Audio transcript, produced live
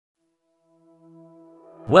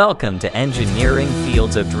Welcome to Engineering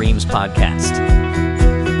Fields of Dreams podcast.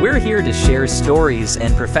 We're here to share stories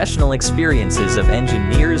and professional experiences of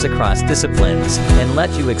engineers across disciplines and let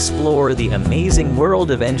you explore the amazing world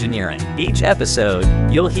of engineering. Each episode,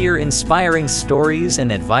 you'll hear inspiring stories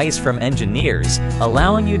and advice from engineers,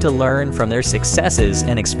 allowing you to learn from their successes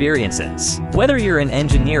and experiences. Whether you're an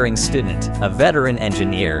engineering student, a veteran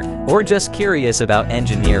engineer, or just curious about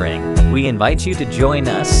engineering, we invite you to join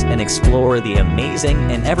us and explore the amazing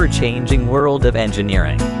and ever-changing world of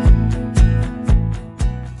engineering.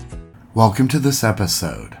 Welcome to this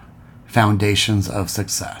episode, Foundations of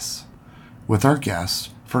Success, with our guest,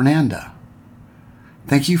 Fernanda.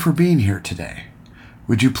 Thank you for being here today.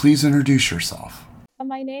 Would you please introduce yourself?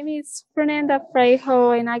 My name is Fernanda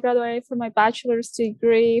Fraijo, and I graduated from my bachelor's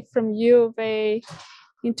degree from U of A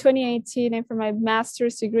in 2018 and from my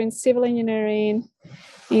master's degree in civil engineering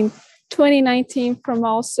in 2019 from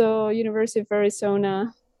also University of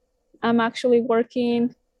Arizona. I'm actually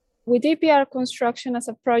working with DPR Construction as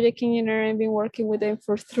a project engineer and been working with them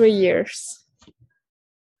for 3 years.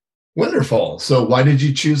 Wonderful. So why did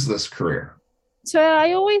you choose this career? So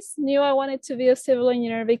I always knew I wanted to be a civil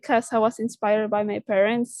engineer because I was inspired by my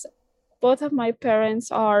parents. Both of my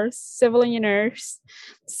parents are civil engineers.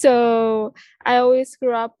 So I always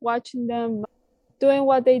grew up watching them doing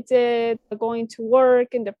what they did, going to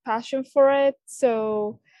work and the passion for it.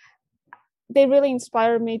 So they really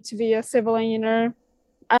inspired me to be a civil engineer.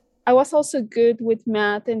 I was also good with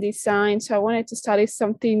math and design, so I wanted to study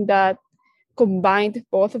something that combined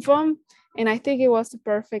both of them. And I think it was the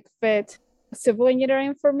perfect fit, civil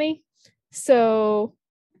engineering for me. So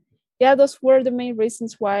yeah, those were the main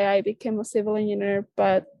reasons why I became a civil engineer,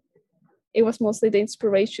 but it was mostly the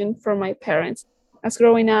inspiration from my parents. As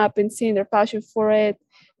growing up and seeing their passion for it,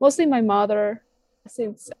 mostly my mother,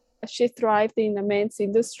 since she thrived in the men's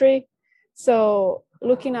industry. So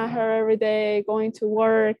looking at her every day, going to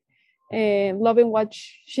work, and loving what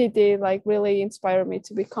she did, like really inspired me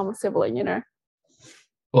to become a civil engineer.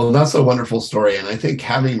 Well, that's a wonderful story. And I think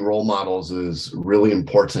having role models is really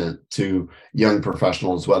important to young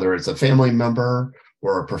professionals, whether it's a family member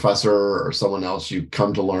or a professor or someone else you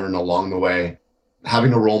come to learn along the way.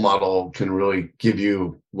 Having a role model can really give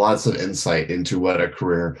you lots of insight into what a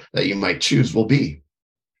career that you might choose will be.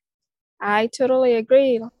 I totally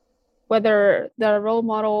agree. Whether there are role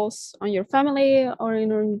models on your family or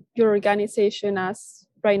in your organization, as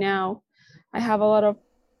right now, I have a lot of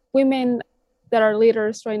women that are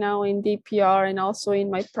leaders right now in DPR and also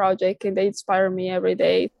in my project, and they inspire me every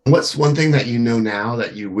day. What's one thing that you know now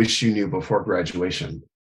that you wish you knew before graduation?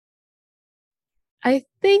 I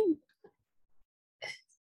think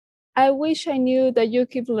I wish I knew that you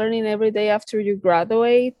keep learning every day after you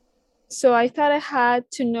graduate. So I thought I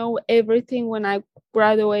had to know everything when I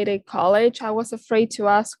graduated college. I was afraid to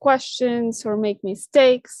ask questions or make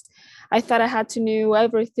mistakes. I thought I had to know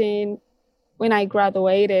everything when I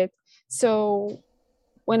graduated. So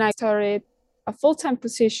when I started a full-time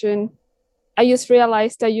position, I just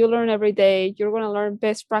realized that you learn every day. You're going to learn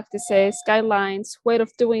best practices, guidelines, way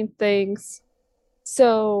of doing things.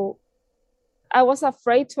 So I was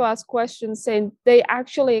afraid to ask questions, and they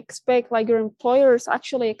actually expect, like your employers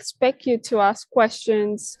actually expect you to ask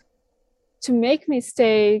questions, to make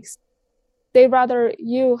mistakes. They rather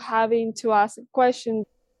you having to ask a question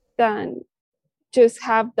than just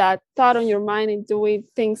have that thought on your mind and doing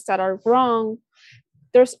things that are wrong.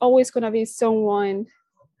 There's always going to be someone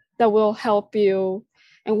that will help you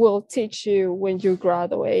and will teach you when you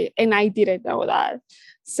graduate. And I didn't know that.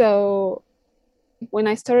 So when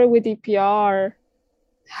I started with DPR,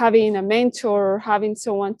 having a mentor, having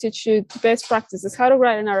someone teach you the best practices, how to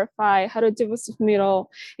write an RFI, how to do a submittal,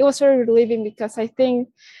 it was very relieving because I think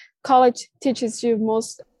college teaches you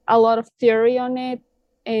a lot of theory on it.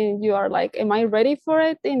 And you are like, am I ready for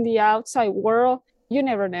it in the outside world? You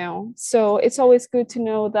never know. So it's always good to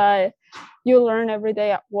know that you learn every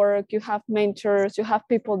day at work. You have mentors, you have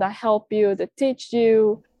people that help you, that teach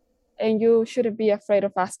you, and you shouldn't be afraid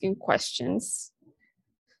of asking questions.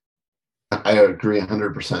 I agree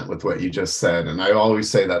 100% with what you just said. And I always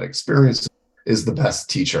say that experience is the best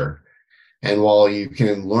teacher. And while you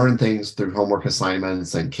can learn things through homework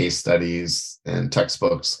assignments and case studies and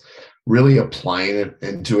textbooks, really applying it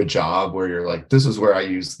into a job where you're like, this is where I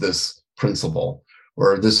use this principle,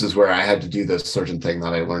 or this is where I had to do this certain thing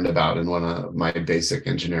that I learned about in one of my basic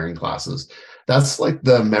engineering classes. That's like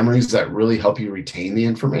the memories that really help you retain the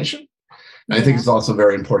information. And I think it's also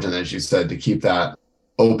very important, as you said, to keep that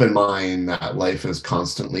open mind that life is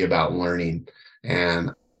constantly about learning,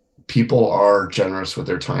 and people are generous with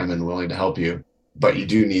their time and willing to help you, but you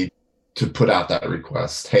do need to put out that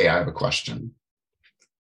request. Hey, I have a question.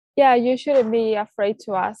 Yeah, you shouldn't be afraid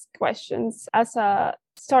to ask questions. As a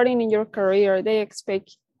starting in your career, they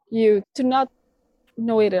expect you to not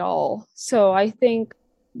know it all. So I think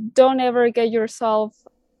don't ever get yourself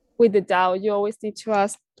with the doubt. You always need to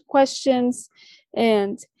ask questions,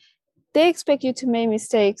 and they expect you to make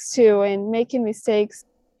mistakes too. And making mistakes,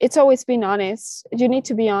 it's always being honest. You need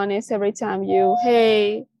to be honest every time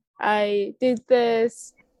hey, I did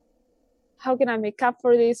this. How can I make up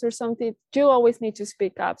for this or something? You always need to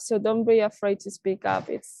speak up. So don't be afraid to speak up.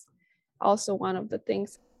 It's also one of the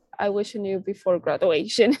things I wish I knew before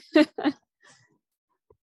graduation.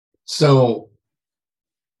 So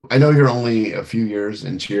I know you're only a few years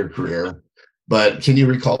into your career, but can you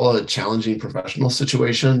recall a challenging professional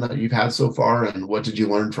situation that you've had so far, and what did you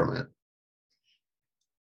learn from it?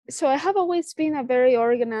 So I have always been a very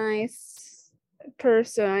organized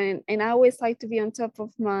person, and I always like to be on top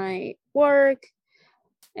of my work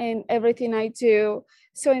and everything I do.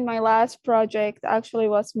 So in my last project, actually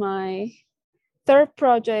was my third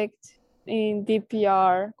project in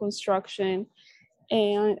DPR Construction.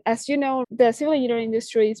 And as you know, the civil engineering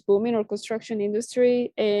industry is booming, or construction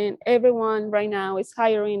industry, and everyone right now is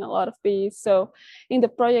hiring a lot of bees. So in the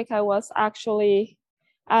project I was actually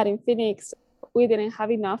at in Phoenix, we didn't have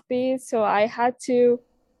enough bees. So I had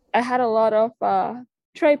a lot of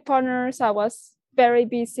trade partners. I was very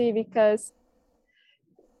busy because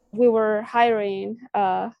we were hiring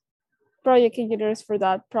project engineers for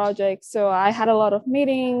that project. So I had a lot of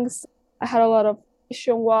meetings. I had a lot of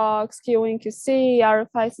mission walks, QA, QC,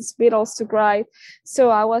 RFIs, submittals to write. So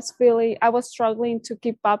I was struggling to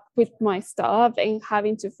keep up with my stuff and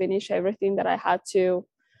having to finish everything that I had to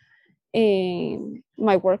in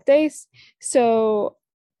my work days. So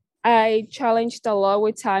I challenged a lot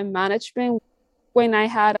with time management when I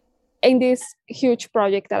had in this huge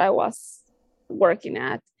project that I was working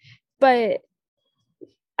at. But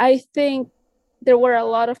I think there were a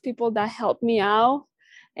lot of people that helped me out,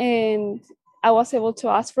 and I was able to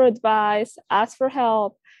ask for advice, ask for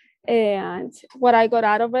help. And what I got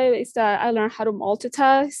out of it is that I learned how to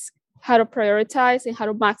multitask, how to prioritize, and how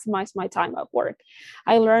to maximize my time at work.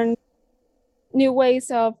 I learned new ways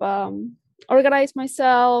of organize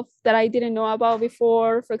myself that I didn't know about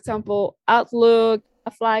before. For example, Outlook,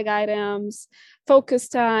 flag items, focus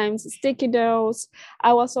times, sticky notes.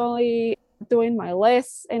 I was only doing my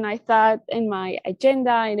lists, and I thought in my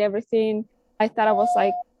agenda and everything, I thought I was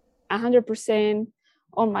like 100%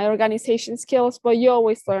 on my organization skills. But you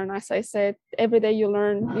always learn, as I said, every day you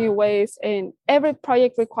learn new ways, and every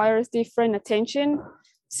project requires different attention.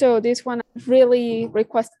 So this one really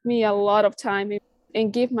requested me a lot of time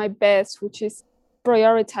and give my best, which is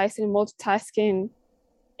prioritizing, multitasking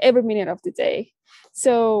every minute of the day.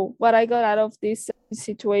 So what I got out of this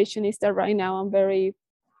situation is that right now I'm very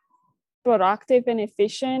productive and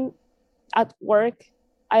efficient at work.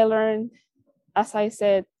 I learned, as I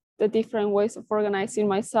said, the different ways of organizing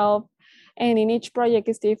myself. And in each project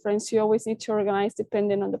is different. So you always need to organize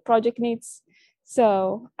depending on the project needs.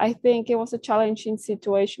 So I think it was a challenging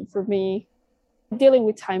situation for me dealing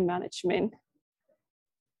with time management.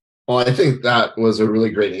 Well, I think that was a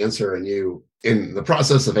really great answer. And you, in the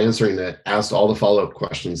process of answering it, asked all the follow-up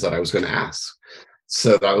questions that I was going to ask.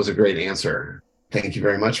 So that was a great answer. Thank you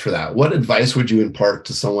very much for that. What advice would you impart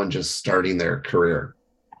to someone just starting their career?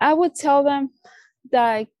 I would tell them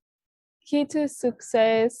that key to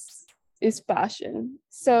success is passion.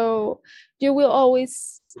 So you will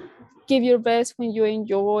always give your best when you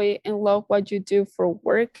enjoy and love what you do for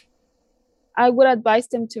work. I would advise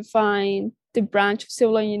them to find the branch of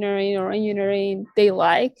civil engineering or engineering they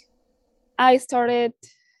like. I started,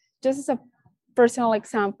 just as a personal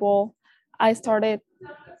example, I started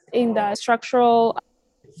in the structural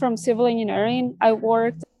from civil engineering. I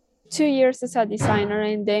worked 2 years as a designer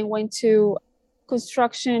and then went to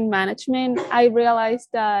construction management. I realized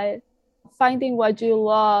that finding what you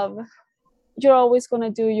love, you're always going to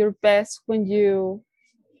do your best when you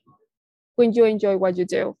enjoy what you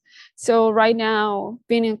do. So right now,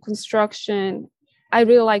 being in construction, I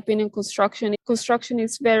really like being in construction. Construction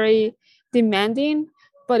is very demanding,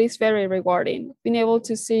 but it's very rewarding. Being able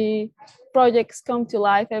to see projects come to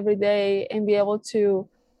life every day and be able to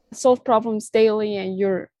solve problems daily, and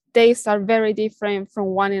your days are very different from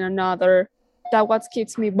one and another. That's what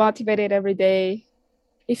keeps me motivated every day.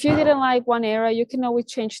 If you didn't like one area, you can always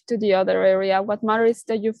change to the other area. What matters is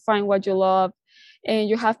that you find what you love and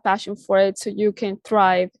you have passion for it, so you can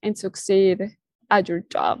thrive and succeed at your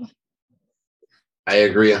job. I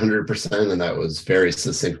agree 100%, and that was very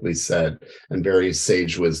succinctly said and very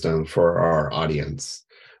sage wisdom for our audience.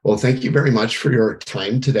 Well, thank you very much for your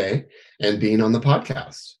time today and being on the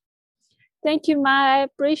podcast. Thank you, Ma. I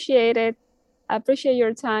appreciate it. I appreciate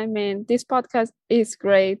your time, and this podcast is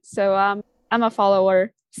great. So I'm a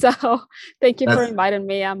follower. So thank you for inviting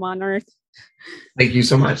me. I'm honored. Thank you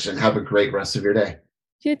so much, and have a great rest of your day.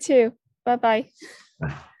 You too. Bye-bye.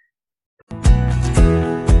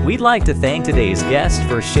 We'd like to thank today's guest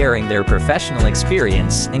for sharing their professional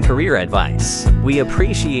experience and career advice. We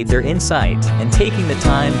appreciate their insight and taking the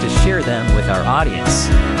time to share them with our audience.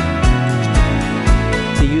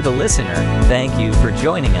 To you, the listener, thank you for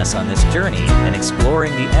joining us on this journey and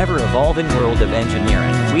exploring the ever-evolving world of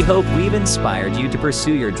engineering. We hope we've inspired you to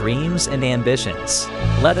pursue your dreams and ambitions.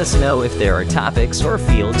 Let us know if there are topics or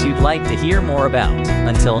fields you'd like to hear more about.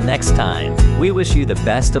 Until next time, we wish you the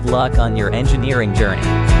best of luck on your engineering journey.